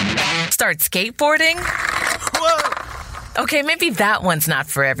 start skateboarding. Whoa! Okay, maybe that one's not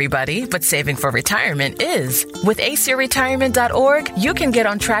for everybody, but saving for retirement is. With aceyourretirement.org, you can get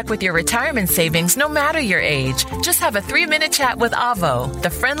on track with your retirement savings no matter your age. Just have a 3-minute chat with Avo, the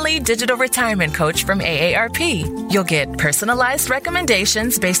friendly digital retirement coach from AARP. You'll get personalized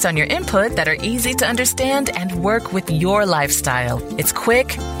recommendations based on your input that are easy to understand and work with your lifestyle. It's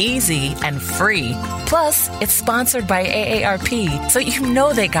quick, easy, and free. Plus, it's sponsored by AARP, so you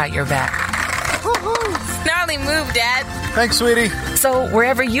know they got your back. Gnarly move, Dad. Thanks, sweetie. So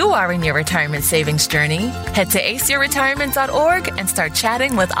wherever you are in your retirement savings journey, head to aceyourretirement.org and start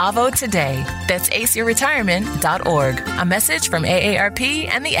chatting with Avo today. That's aceyourretirement.org. A message from AARP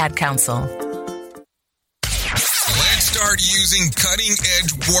and the Ad Council. Start using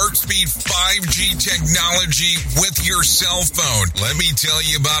cutting-edge warp speed 5G technology with your cell phone. Let me tell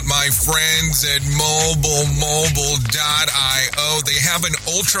you about my friends at mobile.io. They have an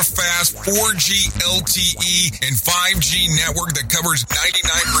ultra-fast 4G LTE and 5G network that covers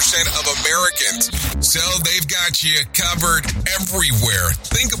 99% of Americans. So they've got you covered everywhere.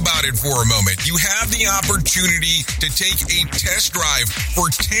 Think about it for a moment. You have the opportunity to take a test drive for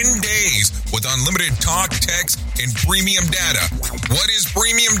 10 days with unlimited talk, text, and premium premium data. What is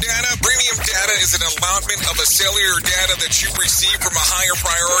premium data? Premium data is an allotment of a cellular data that you receive from a higher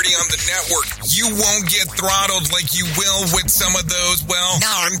priority on the network. You won't get throttled like you will with some of those, well,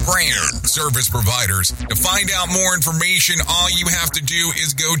 non-brand service providers. To find out more information, all you have to do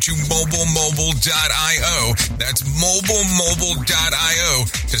is go to mobilemobile.io. That's mobilemobile.io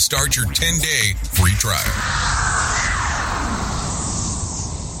to start your 10-day free trial.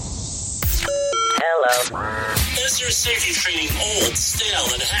 Hello. Is your safety training old,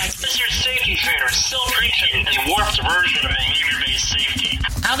 stale, and hacked? Is your safety trainer still preaching a warped version of behavior-based safety?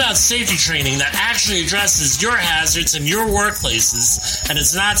 How about safety training that actually addresses your hazards in your workplaces and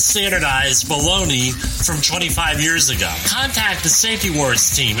is not standardized baloney from 25 years ago? Contact the Safety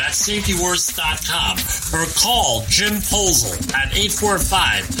Wars team at safetywars.com or call Jim Posel at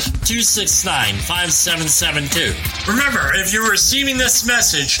 845-269-5772. Remember, if you're receiving this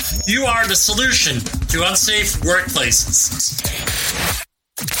message, you are the solution to unsafe workplaces.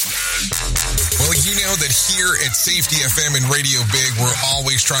 Well, you know that here at Safety FM and Radio Big, we're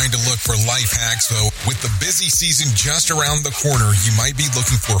always trying to look for life hacks. So with the busy season just around the corner, you might be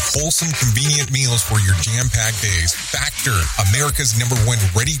looking for wholesome, convenient meals for your jam-packed days. Factor, America's #1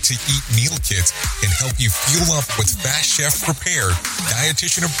 ready-to-eat meal kits, can help you fuel up with fast chef-prepared,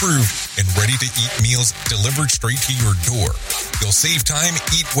 dietitian-approved, and ready-to-eat meals delivered straight to your door. You'll save time,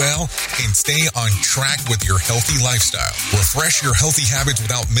 eat well, and stay on track with your healthy lifestyle. Refresh your healthy habits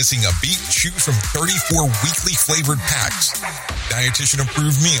without missing a beat. Choose from 34 weekly flavored packs.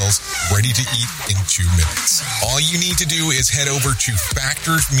 Dietitian-approved meals ready to eat in 2 minutes. All you need to do is head over to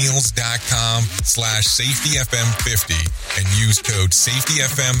factorsmeals.com/safetyfm50 and use code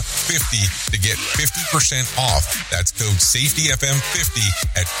safetyfm50 to get 50% off. That's code safetyfm50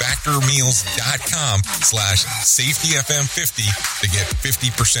 at factormeals.com/safetyfm50 to get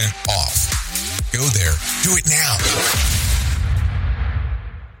 50% off. Go there. Do it now.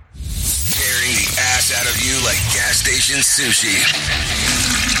 Tearing the ass out of you like gas station sushi.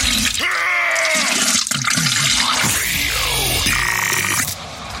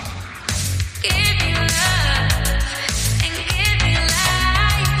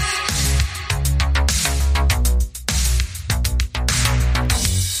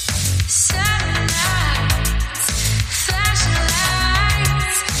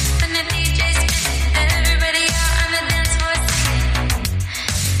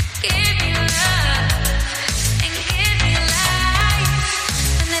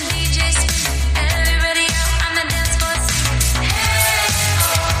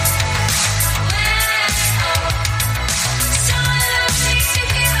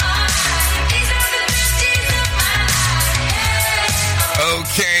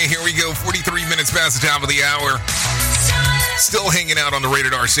 Okay, here we go. 43 minutes past the top of the hour. Still hanging out on the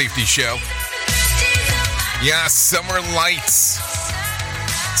Rated R Safety Show. Yeah, Summer Lights.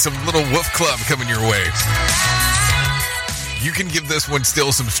 Some little Wolf Club coming your way. You can give this one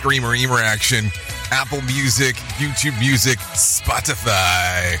still some streamer action. Apple Music, YouTube Music,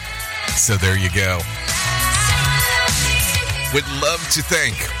 Spotify. So there you go. Would love to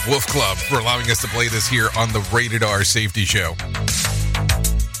thank Wolf Club for allowing us to play this here on the Rated R Safety Show.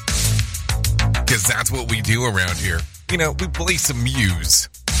 Because that's what we do around here. You know, we play some Muse.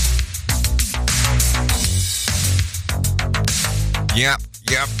 Yep.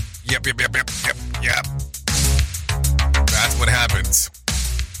 That's what happens.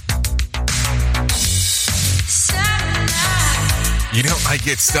 You know, I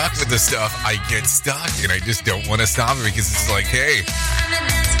get stuck with the stuff. I get stuck, and I just don't want to stop it because it's like, hey.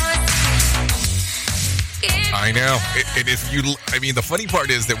 I know. And the funny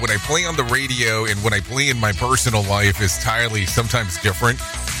part is that when I play on the radio and when I play in my personal life is entirely sometimes different.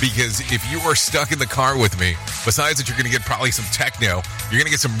 Because if you are stuck in the car with me, besides that you're going to get probably some techno, you're going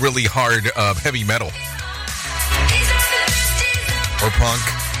to get some really hard heavy metal. Or punk.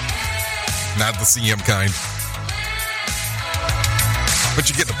 Not the CM kind. But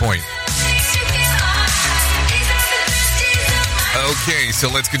you get the point. Okay, so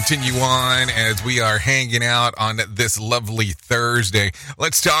let's continue on as we are hanging out on this lovely Thursday.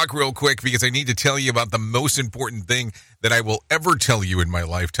 Let's talk real quick because I need to tell you about the most important thing that I will ever tell you in my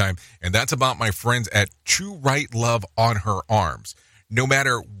lifetime, and that's about my friends at To Write Love on Her Arms. No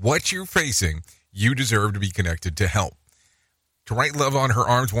matter what you're facing, you deserve to be connected to help. To Write Love on Her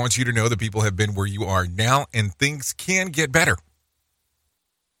Arms wants you to know that people have been where you are now and things can get better.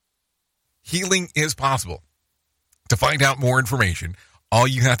 Healing is possible. To find out more information, all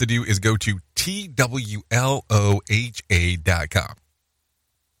you have to do is go to TWLOHA.com.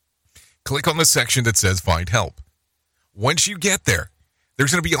 Click on the section that says Find Help. Once you get there,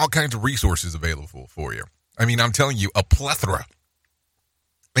 there's going to be all kinds of resources available for you. I mean, I'm telling you, a plethora.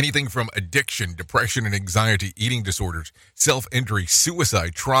 Anything from addiction, depression and anxiety, eating disorders, self-injury,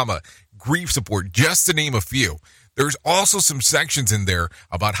 suicide, trauma, grief support, just to name a few. There's also some sections in there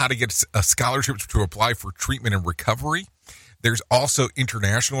about how to get scholarships to apply for treatment and recovery. There's also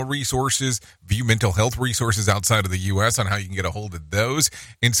international resources, view mental health resources outside of the U.S. on how you can get a hold of those,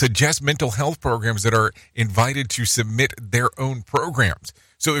 and suggest mental health programs that are invited to submit their own programs.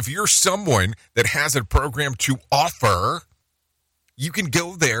 So if you're someone that has a program to offer, you can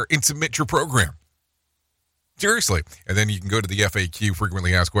go there and submit your program. Seriously. And then you can go to the FAQ,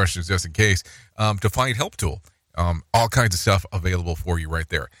 frequently asked questions just in case, to find help tool. All kinds of stuff available for you right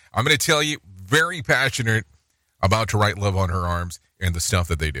there. I'm going to tell you, very passionate about To Write Love on Her Arms and the stuff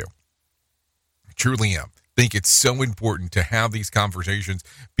that they do. I truly am. Think it's so important to have these conversations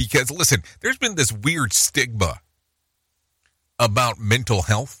because, listen, there's been this weird stigma about mental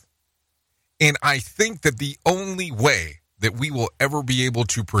health. And I think that the only way that we will ever be able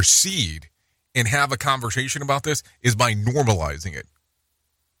to proceed and have a conversation about this is by normalizing it.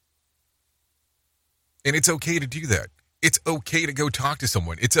 And it's okay to do that. It's okay to go talk to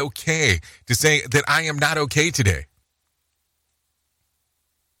someone. It's okay to say that I am not okay today.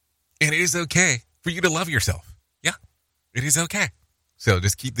 And it is okay for you to love yourself. Yeah, it is okay. So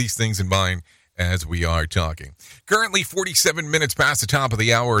just keep these things in mind as we are talking. Currently 47 minutes past the top of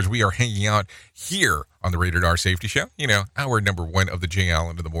the hour as we are hanging out here on the Rated R Safety Show. You know, hour number 1 of the Jay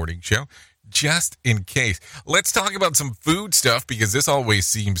Allen in the Morning Show. Just in case. Let's talk about some food stuff because this always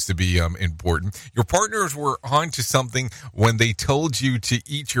seems to be important. Your partners were onto something when they told you to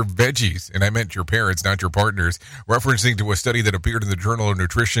eat your veggies, and I meant your parents, not your partners, referencing to a study that appeared in the Journal of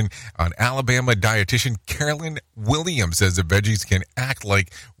Nutrition on Alabama dietitian Carolyn Williams says that veggies can act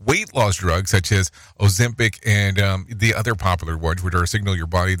like weight loss drugs such as Ozempic and the other popular ones, which are a signal to your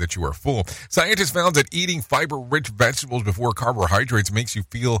body that you are full. Scientists found that eating fiber-rich vegetables before carbohydrates makes you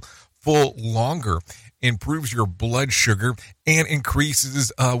feel full longer, improves your blood sugar, and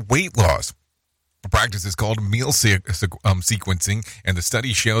increases weight loss. The practice is called meal sequencing, and the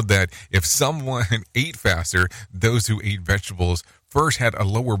study showed that if someone ate faster, those who ate vegetables first had a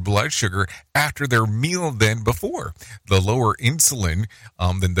lower blood sugar after their meal than before. The lower insulin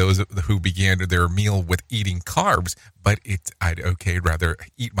than those who began their meal with eating carbs, but I'd rather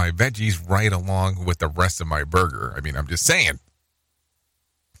eat my veggies right along with the rest of my burger. I mean, I'm just saying.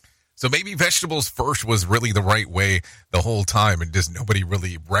 So maybe vegetables first was really the right way the whole time and just nobody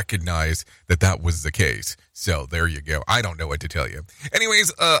really recognized that that was the case. So there you go. I don't know what to tell you.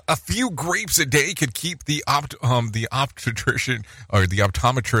 Anyways, a few grapes a day could keep the obstetrician or the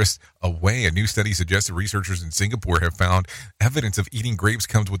optometrist away. A new study suggests that researchers in Singapore have found evidence of eating grapes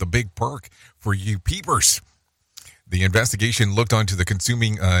comes with a big perk for you peepers. The investigation looked onto the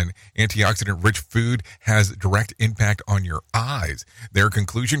consuming an antioxidant-rich food has direct impact on your eyes. Their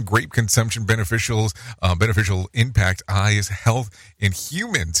conclusion, grape consumption beneficial impact eyes health in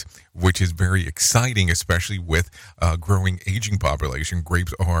humans, which is very exciting, especially with growing aging population.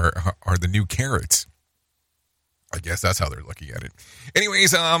 Grapes are the new carrots. I guess that's how they're looking at it.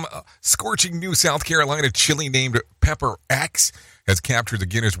 Anyways, scorching new South Carolina chili named Pepper X has captured the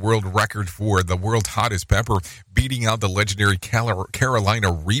Guinness World Record for the world's hottest pepper, beating out the legendary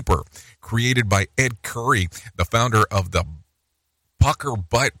Carolina Reaper, created by Ed Curry, the founder of the Pucker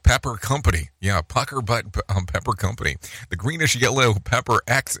Butt Pepper Company. Yeah, Pucker Butt Pepper Company. The greenish-yellow Pepper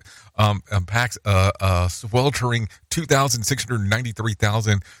X packs a sweltering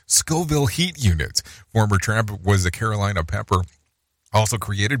 2,693,000 Scoville heat units. Former Tramp was the Carolina Pepper, also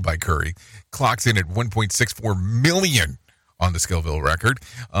created by Curry, clocks in at 1.64 million on the Scoville record.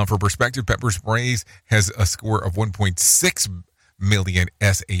 For perspective, pepper sprays has a score of 1.6 million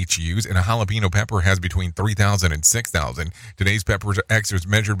SHUs, and a jalapeno pepper has between 3,000 and 6,000. Today's Pepper X is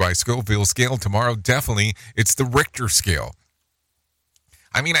measured by Scoville scale. Tomorrow, definitely, it's the Richter scale.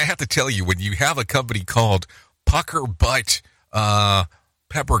 I mean, I have to tell you, when you have a company called Pucker Butt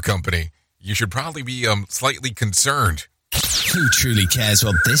Pepper Company, you should probably be slightly concerned. Who truly cares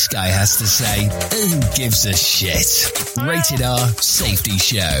what this guy has to say? Who gives a shit? Rated R Safety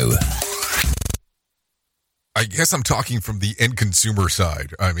Show. I guess I'm talking from the end consumer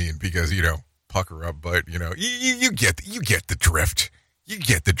side. I mean, because, pucker up, but, you get the drift. You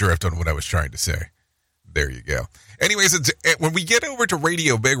get the drift on what I was trying to say. There you go. Anyways, when we get over to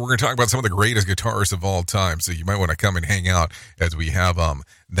Radio Big, we're going to talk about some of the greatest guitarists of all time. So you might want to come and hang out as we have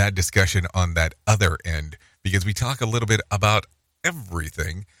that discussion on that other end, because we talk a little bit about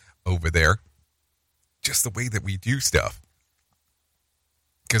everything over there, just the way that we do stuff,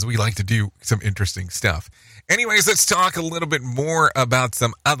 because we like to do some interesting stuff. Anyways, let's talk a little bit more about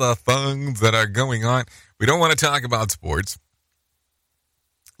some other things that are going on We don't want to talk about sports.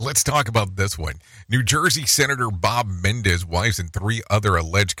 Let's talk about this one. New Jersey Senator Bob Menendez's wife and 3 other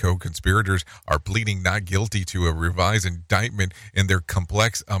alleged co-conspirators are pleading not guilty to a revised indictment in their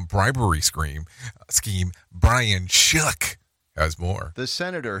complex bribery scheme. Brian Schuck has more. The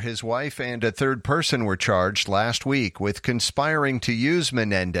senator, his wife, and a third person were charged last week with conspiring to use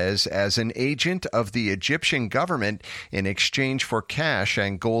Menendez as an agent of the Egyptian government in exchange for cash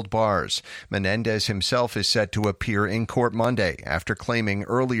and gold bars. Menendez himself is set to appear in court Monday after claiming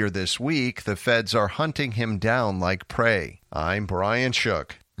earlier this week the feds are hunting him down like prey. I'm Brian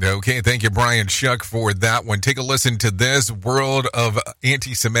Schuck. Okay, thank you, Brian Schuck, for that one. Take a listen to this. Word of an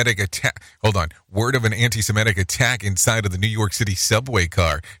anti-Semitic attack inside of the New York City subway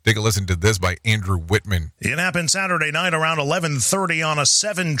car. Take a listen to this by Andrew Whitman. It happened Saturday night around 11:30 on a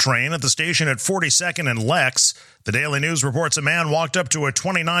 7 train at the station at 42nd and Lex. The Daily News reports a man walked up to a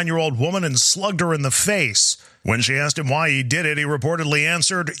 29-year-old woman and slugged her in the face. When she asked him why he did it, he reportedly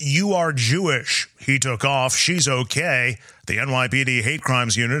answered, "You are Jewish." He took off. She's okay. The NYPD Hate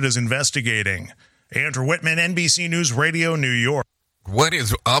Crimes Unit is investigating. Andrew Whitman, NBC News Radio, New York. What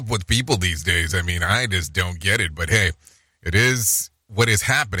is up with people these days? I mean, I just don't get it. But hey, it is what is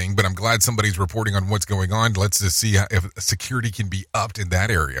happening, but I'm glad somebody's reporting on what's going on. Let's just see if security can be upped in that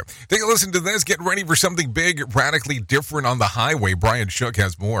area. Take a listen to this. Get ready for something big, radically different on the highway. Brian Schuck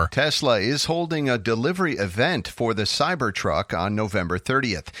has more. Tesla is holding a delivery event for the Cybertruck on November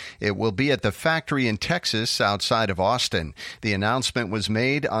 30th. It will be at the factory in Texas outside of Austin. The announcement was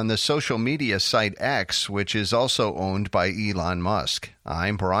made on the social media site X, which is also owned by Elon Musk.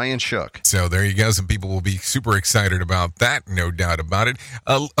 I'm Brian Schuck. So there you go. Some people will be super excited about that, no doubt about it.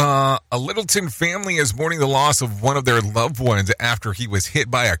 A Littleton family is mourning the loss of one of their loved ones after he was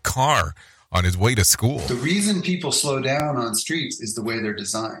hit by a car on his way to school. The reason people slow down on streets is the way they're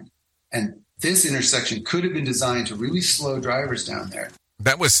designed. And this intersection could have been designed to really slow drivers down there.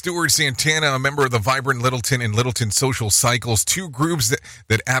 That was Stuart Santana, a member of the Vibrant Littleton and Littleton Social Cycles, 2 groups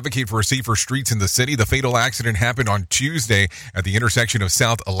that advocate for safer streets in the city. The fatal accident happened on Tuesday at the intersection of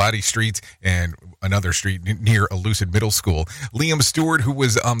South Alati Streets and another street near Elucid Middle School. Liam Stewart, who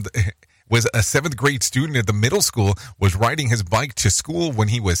was a 7th grade student at the middle school, was riding his bike to school when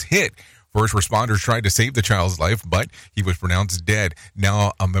he was hit. First responders tried to save the child's life, but he was pronounced dead.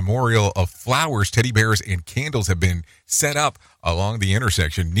 Now, a memorial of flowers, teddy bears, and candles have been set up along the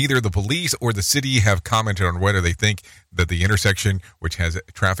intersection. Neither the police or the city have commented on whether they think that the intersection, which has a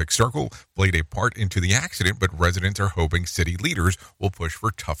traffic circle, played a part into the accident, but residents are hoping city leaders will push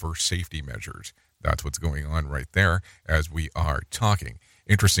for tougher safety measures. That's what's going on right there as we are talking.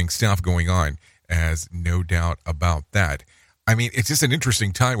 Interesting stuff going on, as no doubt about that. I mean, it's just an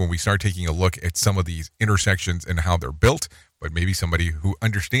interesting time when we start taking a look at some of these intersections and how they're built, but maybe somebody who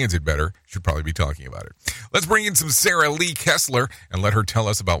understands it better should probably be talking about it. Let's bring in some Sarah Lee Kessler and let her tell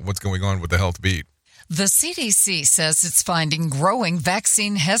us about what's going on with the Health Beat. The CDC says it's finding growing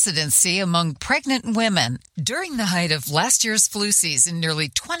vaccine hesitancy among pregnant women. During the height of last year's flu season, nearly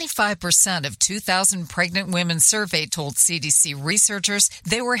 25% of 2,000 pregnant women surveyed told CDC researchers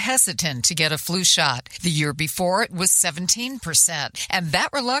they were hesitant to get a flu shot. The year before, it was 17%. And that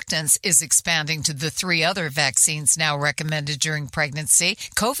reluctance is expanding to the 3 other vaccines now recommended during pregnancy: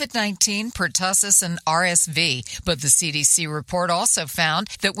 COVID-19, pertussis, and RSV. But the CDC report also found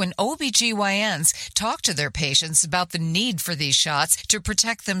that when OBGYNs talk to their patients about the need for these shots to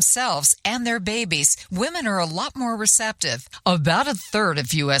protect themselves and their babies, women are a lot more receptive. About a third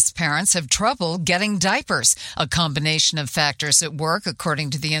of U.S. parents have trouble getting diapers, a combination of factors at work,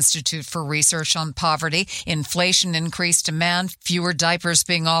 according to the Institute for Research on Poverty. Inflation, increased demand, fewer diapers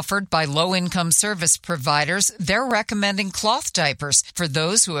being offered by low-income service providers. They're recommending cloth diapers for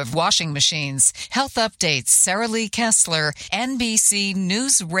those who have washing machines. Health updates, Sarah Lee Kessler, NBC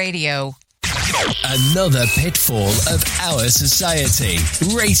News Radio. Another pitfall of our society.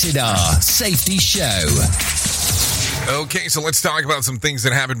 Rated R Safety Show. Okay, so let's talk about some things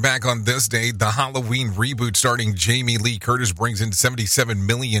that happened back on this day. The Halloween reboot starring Jamie Lee Curtis brings in $77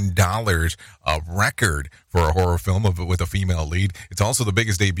 million, a record for a horror film with a female lead. It's also the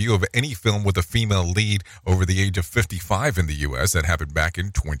biggest debut of any film with a female lead over the age of 55 in the U.S. That happened back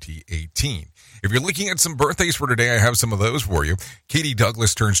in 2018. If you're looking at some birthdays for today, I have some of those for you. Katie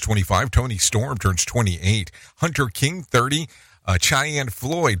Douglas turns 25. Toni Storm turns 28. Hunter King, 30. Cheyenne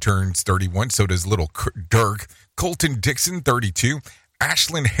Floyd turns 31. So does Little Dirk. Colton Dixon, 32.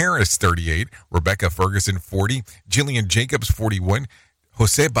 Ashlyn Harris, 38. Rebecca Ferguson, 40. Jillian Jacobs, 41.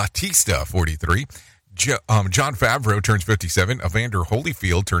 Jose Bautista, 43. John Favreau turns 57. Evander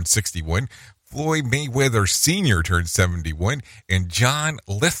Holyfield turns 61. Floyd Mayweather Sr. turns 71. And John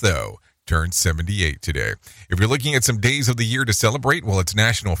Lithgow turned 78 today. If you're looking at some days of the year to celebrate, well, it's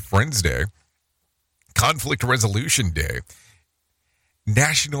National Friends Day, Conflict Resolution Day,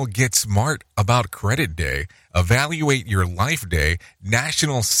 National Get Smart About Credit Day, Evaluate Your Life Day,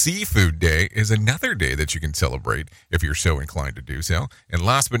 National Seafood Day is another day that you can celebrate if you're so inclined to do so. And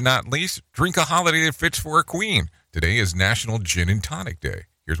last but not least, drink a holiday that fits for a queen. Today is National Gin and Tonic Day.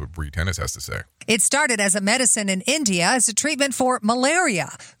 Here's what Bree Tennis has to say. It started as a medicine in India as a treatment for malaria.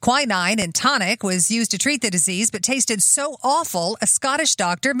 Quinine and tonic was used to treat the disease, but tasted so awful, a Scottish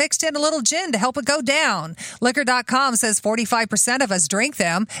doctor mixed in a little gin to help it go down. Liquor.com says 45% of us drink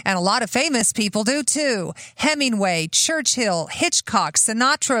them, and a lot of famous people do too. Hemingway, Churchill, Hitchcock,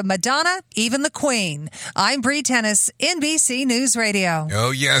 Sinatra, Madonna, even the Queen. I'm Bree Tennis, NBC News Radio. Oh,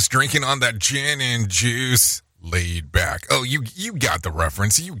 yes, drinking on that gin and juice. Laid back. Oh, you got the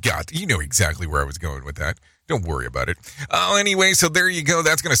reference. You know exactly where I was going with that. Don't worry about it. Oh, anyway, so there you go.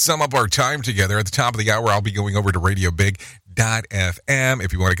 That's going to sum up our time together. At the top of the hour, I'll be going over to RadioBig.fm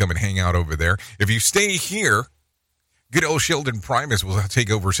if you want to come and hang out over there. If you stay here, good old Sheldon Primus will take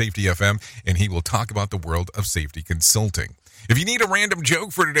over Safety FM, and he will talk about the world of safety consulting. If you need a random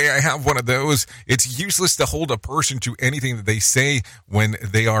joke for today, I have one of those. It's useless to hold a person to anything that they say when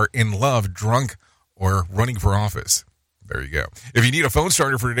they are in love, drunk, or running for office. There you go. If you need a phone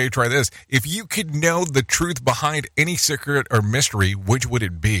starter for today, try this. If you could know the truth behind any secret or mystery, which would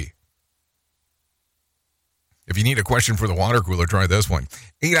it be? If you need a question for the water cooler, try this one.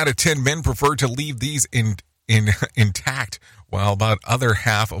 8 out of 10 men prefer to leave these intact, while about other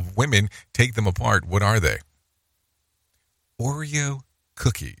half of women take them apart. What are they? Oreo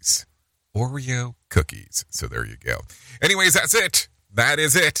cookies. Oreo cookies. So there you go. Anyways, that's it. That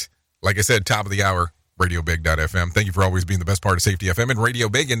is it. Like I said, top of the hour, RadioBig.fm. Thank you for always being the best part of Safety FM and Radio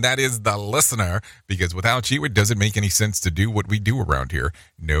Big, and that is the listener, because without you, it doesn't make any sense to do what we do around here.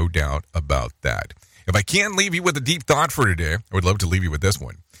 No doubt about that. If I can leave you with a deep thought for today, I would love to leave you with this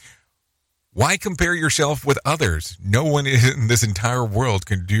one. Why compare yourself with others? No one in this entire world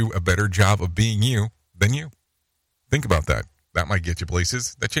can do a better job of being you than you. Think about that. That might get you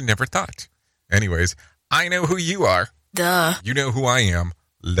places that you never thought. Anyways, I know who you are. Duh. You know who I am.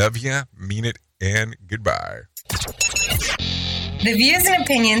 Love ya, mean it, and goodbye. The views and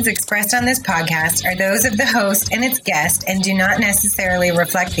opinions expressed on this podcast are those of the host and its guest and do not necessarily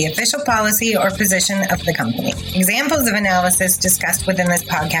reflect the official policy or position of the company. Examples of analysis discussed within this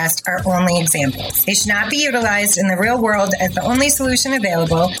podcast are only examples. They should not be utilized in the real world as the only solution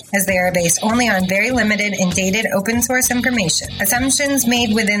available, as they are based only on very limited and dated open source information. Assumptions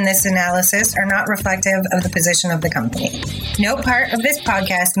made within this analysis are not reflective of the position of the company. No part of this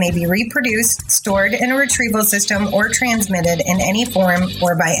podcast may be reproduced, stored in a retrieval system, or transmitted in any form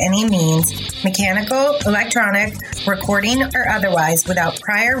or by any means, mechanical, electronic, recording, or otherwise, without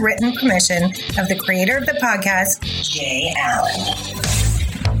prior written permission of the creator of the podcast, Jay Allen.